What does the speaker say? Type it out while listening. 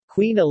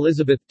Queen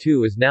Elizabeth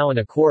II is now an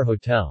Accor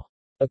hotel.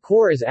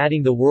 Accor is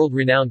adding the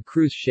world-renowned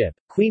cruise ship,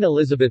 Queen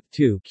Elizabeth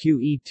II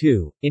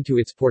QE2, into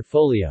its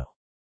portfolio.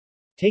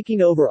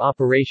 Taking over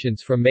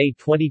operations from May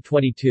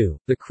 2022,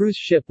 the cruise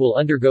ship will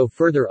undergo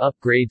further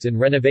upgrades and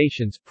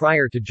renovations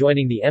prior to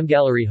joining the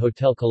MGallery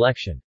Hotel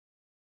collection.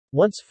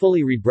 Once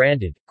fully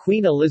rebranded,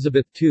 Queen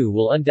Elizabeth II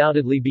will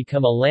undoubtedly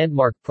become a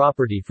landmark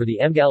property for the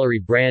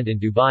MGallery brand in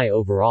Dubai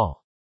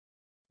overall.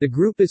 The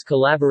group is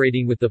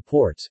collaborating with the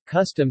Ports,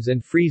 Customs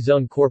and Free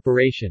Zone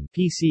Corporation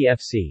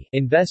 (PCFC)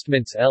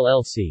 Investments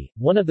LLC,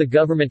 one of the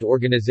government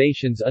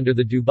organizations under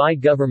the Dubai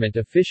government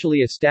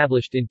officially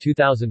established in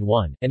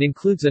 2001, and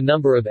includes a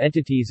number of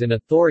entities and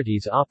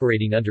authorities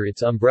operating under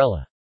its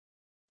umbrella.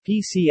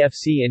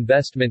 PCFC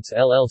Investments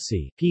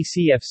LLC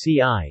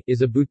 (PCFCI)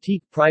 is a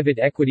boutique private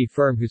equity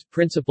firm whose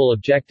principal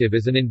objective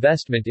is an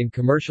investment in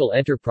commercial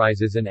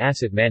enterprises and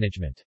asset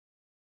management.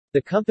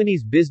 The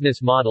company's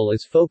business model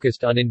is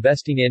focused on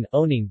investing in,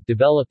 owning,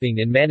 developing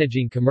and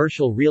managing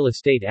commercial real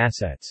estate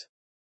assets.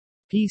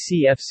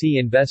 PCFC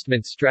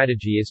Investments'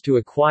 strategy is to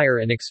acquire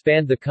and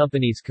expand the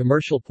company's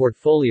commercial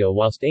portfolio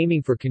whilst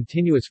aiming for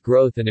continuous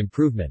growth and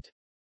improvement.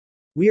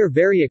 We are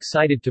very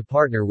excited to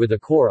partner with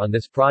Accor on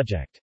this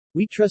project.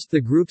 We trust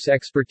the group's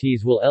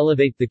expertise will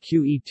elevate the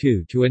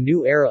QE2 to a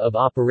new era of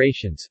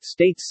operations,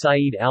 states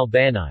Saeed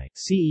Al-Banai,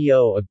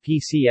 CEO of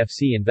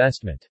PCFC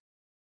Investment.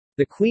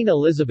 The Queen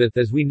Elizabeth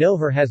as we know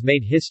her has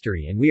made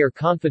history and we are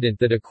confident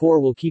that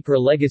Accor will keep her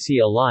legacy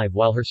alive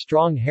while her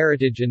strong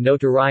heritage and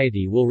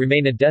notoriety will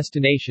remain a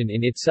destination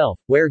in itself,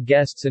 where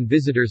guests and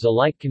visitors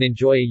alike can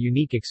enjoy a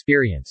unique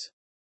experience.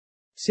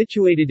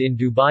 Situated in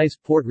Dubai's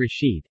Port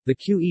Rashid, the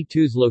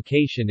QE2's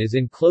location is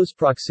in close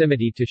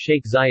proximity to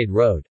Sheikh Zayed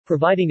Road,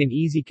 providing an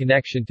easy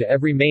connection to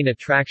every main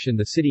attraction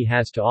the city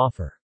has to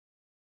offer.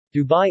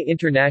 Dubai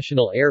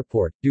International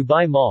Airport,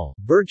 Dubai Mall,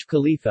 Burj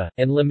Khalifa,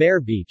 and Lumaire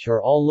Beach are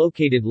all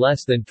located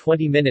less than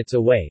 20 minutes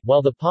away,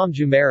 while the Palm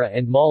Jumeirah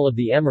and Mall of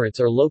the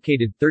Emirates are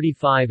located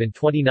 35 and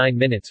 29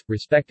 minutes,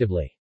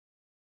 respectively.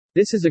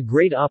 This is a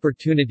great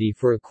opportunity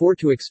for Accor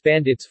to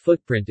expand its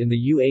footprint in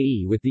the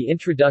UAE with the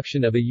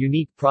introduction of a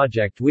unique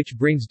project which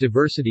brings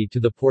diversity to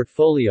the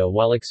portfolio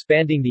while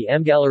expanding the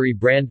MGallery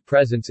brand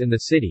presence in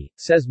the city,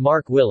 says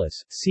Mark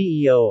Willis,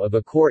 CEO of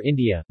Accor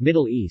India,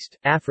 Middle East,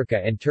 Africa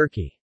and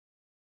Turkey.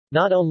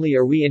 Not only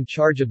are we in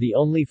charge of the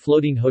only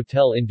floating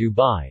hotel in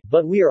Dubai,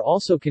 but we are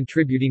also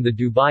contributing the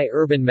Dubai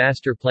Urban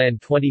Master Plan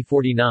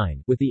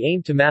 2049, with the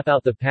aim to map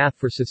out the path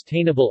for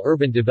sustainable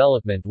urban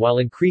development while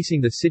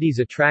increasing the city's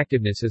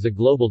attractiveness as a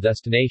global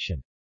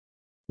destination.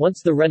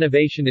 Once the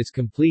renovation is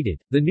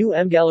completed, the new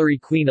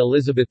MGallery Queen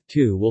Elizabeth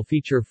II will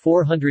feature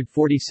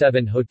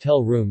 447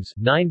 hotel rooms,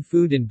 9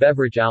 food and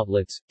beverage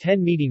outlets,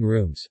 10 meeting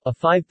rooms, a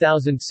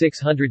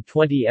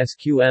 5,620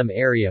 sqm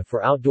area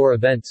for outdoor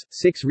events,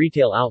 6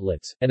 retail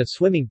outlets, and a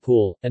swimming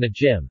pool, and a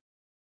gym.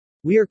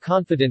 We are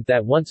confident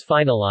that once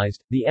finalized,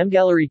 the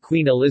MGallery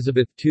Queen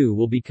Elizabeth II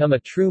will become a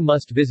true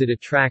must-visit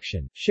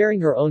attraction, sharing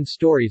her own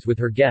stories with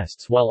her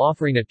guests while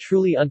offering a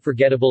truly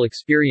unforgettable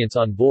experience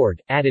on board,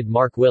 added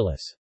Mark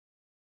Willis.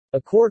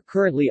 Accor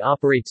currently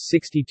operates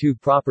 62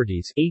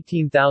 properties,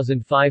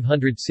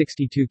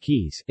 18,562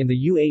 keys, in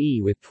the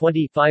UAE with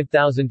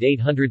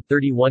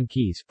 25,831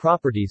 keys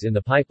properties in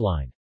the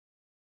pipeline.